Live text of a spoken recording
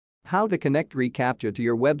How to connect reCAPTCHA to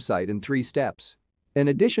your website in 3 steps. In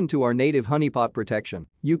addition to our native honeypot protection,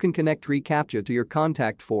 you can connect reCAPTCHA to your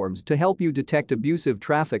contact forms to help you detect abusive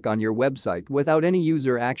traffic on your website without any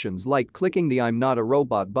user actions like clicking the "I'm not a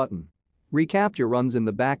robot" button. reCAPTCHA runs in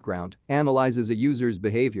the background, analyzes a user's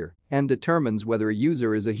behavior, and determines whether a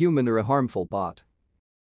user is a human or a harmful bot.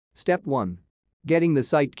 Step 1. Getting the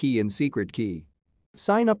site key and secret key.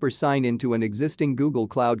 Sign up or sign into an existing Google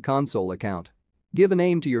Cloud Console account. Give a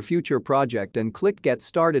name to your future project and click Get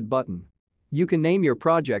Started button. You can name your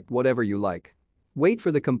project whatever you like. Wait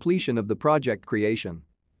for the completion of the project creation.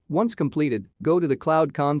 Once completed, go to the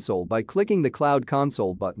Cloud Console by clicking the Cloud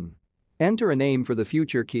Console button. Enter a name for the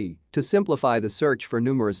future key to simplify the search for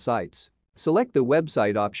numerous sites. Select the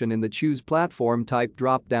website option in the Choose Platform Type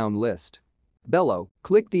drop-down list. Below,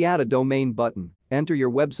 click the Add a Domain button, enter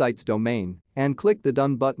your website's domain, and click the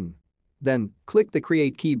Done button. Then, click the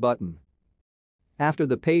Create Key button. After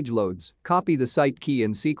the page loads, copy the site key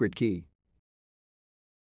and secret key.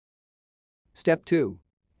 Step 2.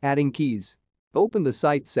 Adding keys. Open the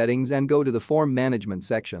site settings and go to the Form Management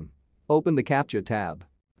section. Open the CAPTCHA tab.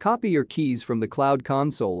 Copy your keys from the Cloud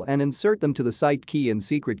Console and insert them to the site key and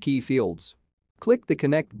secret key fields. Click the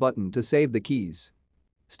Connect button to save the keys.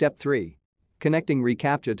 Step 3. Connecting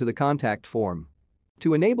reCAPTCHA to the contact form.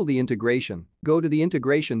 To enable the integration, go to the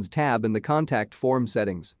Integrations tab in the contact form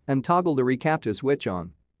settings and toggle the reCAPTCHA switch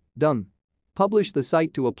on. Done. Publish the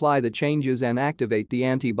site to apply the changes and activate the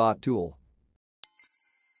anti-bot tool.